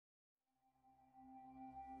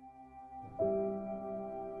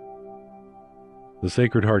The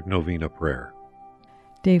Sacred Heart Novena Prayer.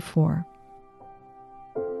 Day 4.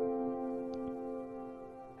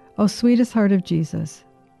 O sweetest heart of Jesus,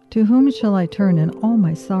 to whom shall I turn in all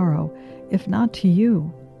my sorrow, if not to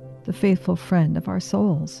you, the faithful friend of our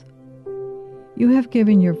souls? You have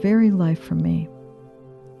given your very life for me.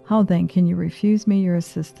 How then can you refuse me your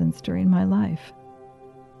assistance during my life?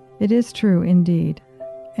 It is true indeed,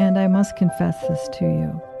 and I must confess this to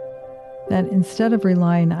you, that instead of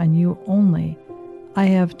relying on you only, I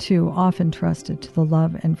have too often trusted to the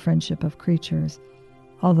love and friendship of creatures,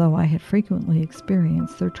 although I had frequently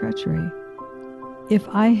experienced their treachery. If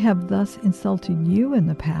I have thus insulted you in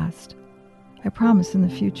the past, I promise in the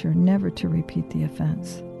future never to repeat the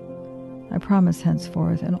offense. I promise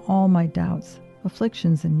henceforth in all my doubts,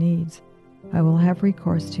 afflictions, and needs, I will have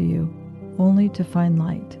recourse to you only to find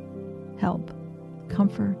light, help,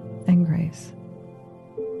 comfort, and grace.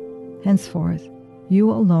 Henceforth, you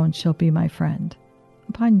alone shall be my friend.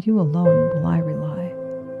 Upon you alone will I rely.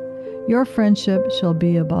 Your friendship shall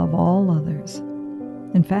be above all others.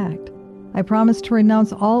 In fact, I promise to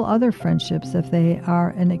renounce all other friendships if they are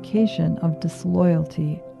an occasion of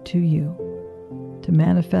disloyalty to you. To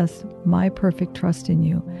manifest my perfect trust in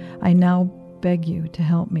you, I now beg you to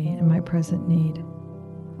help me in my present need.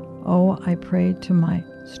 Oh, I pray to my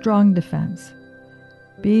strong defense.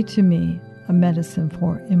 Be to me a medicine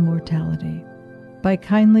for immortality. By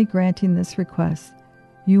kindly granting this request,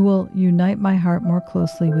 you will unite my heart more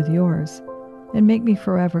closely with yours and make me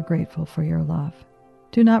forever grateful for your love.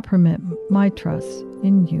 Do not permit my trust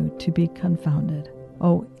in you to be confounded,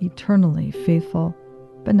 O eternally faithful,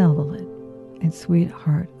 benevolent, and sweet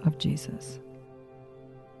heart of Jesus.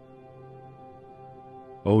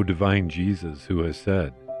 O divine Jesus, who has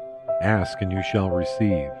said, "Ask and you shall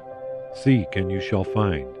receive, seek and you shall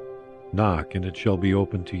find, knock and it shall be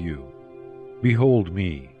opened to you. Behold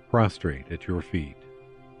me, prostrate at your feet."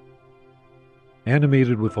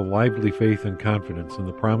 Animated with a lively faith and confidence in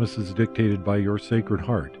the promises dictated by your Sacred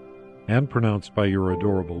Heart and pronounced by your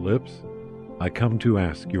adorable lips, I come to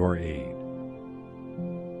ask your aid.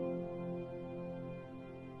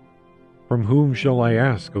 From whom shall I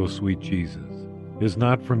ask, O sweet Jesus? Is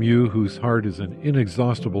not from you, whose heart is an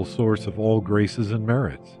inexhaustible source of all graces and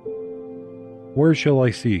merits? Where shall I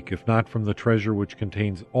seek, if not from the treasure which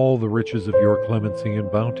contains all the riches of your clemency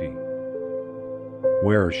and bounty?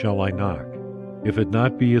 Where shall I knock, if it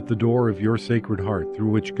not be at the door of your Sacred Heart, through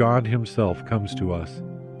which God himself comes to us,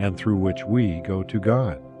 and through which we go to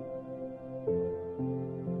God?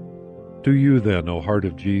 To you then, O heart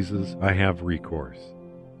of Jesus, I have recourse.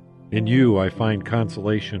 In you I find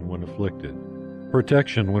consolation when afflicted,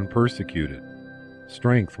 protection when persecuted,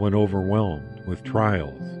 strength when overwhelmed with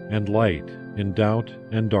trials, and light in doubt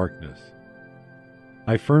and darkness.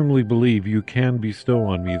 I firmly believe you can bestow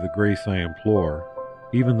on me the grace I implore,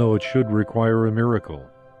 even though it should require a miracle.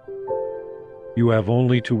 You have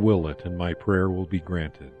only to will it, and my prayer will be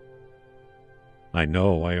granted. I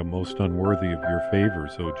know I am most unworthy of your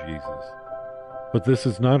favors, O Jesus, but this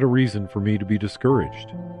is not a reason for me to be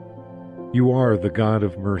discouraged. You are the God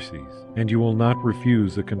of mercies, and you will not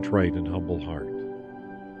refuse a contrite and humble heart.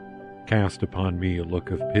 Cast upon me a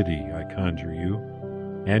look of pity, I conjure you,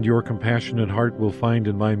 and your compassionate heart will find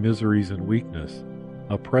in my miseries and weakness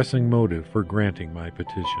a pressing motive for granting my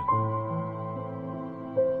petition.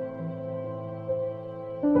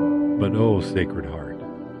 But, O Sacred Heart,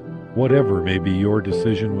 whatever may be your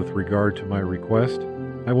decision with regard to my request,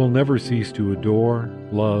 I will never cease to adore,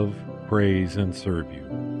 love, praise, and serve you.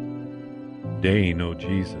 Deign, O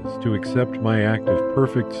Jesus, to accept my act of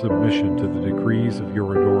perfect submission to the decrees of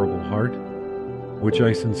your adorable heart, which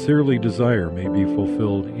I sincerely desire may be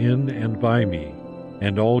fulfilled in and by me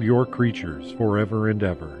and all your creatures forever and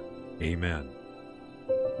ever. Amen.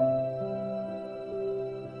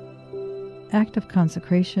 Act of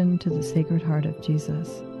consecration to the Sacred Heart of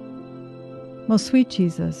Jesus. Most sweet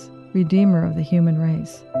Jesus, Redeemer of the human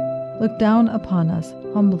race, look down upon us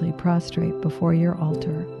humbly prostrate before your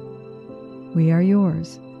altar. We are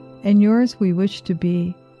yours, and yours we wish to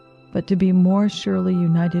be, but to be more surely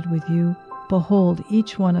united with you, behold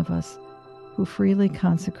each one of us who freely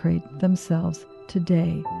consecrate themselves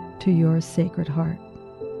today to your Sacred Heart.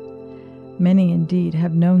 Many indeed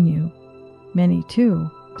have known you. Many,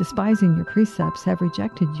 too, despising your precepts, have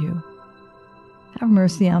rejected you. Have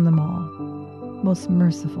mercy on them all, most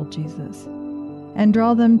merciful Jesus, and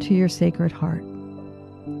draw them to your Sacred Heart.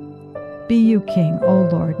 Be you King, O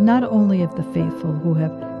Lord, not only of the faithful who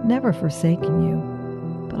have never forsaken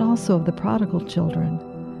you, but also of the prodigal children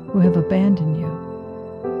who have abandoned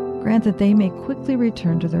you. Grant that they may quickly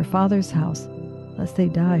return to their Father's house, lest they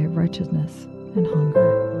die of wretchedness and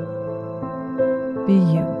hunger. Be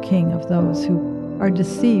you king of those who are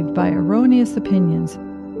deceived by erroneous opinions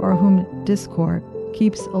or whom discord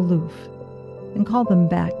keeps aloof, and call them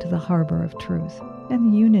back to the harbor of truth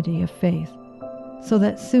and the unity of faith, so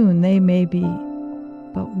that soon they may be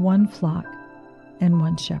but one flock and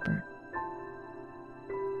one shepherd.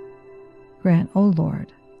 Grant, O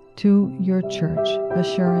Lord, to your church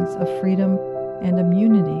assurance of freedom and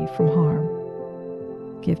immunity from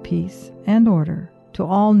harm. Give peace and order to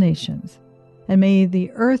all nations, and may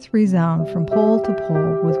the earth resound from pole to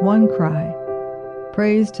pole with one cry,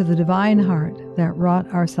 praise to the divine heart that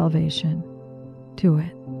wrought our salvation. To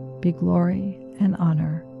it be glory and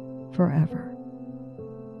honor forever.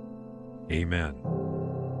 Amen.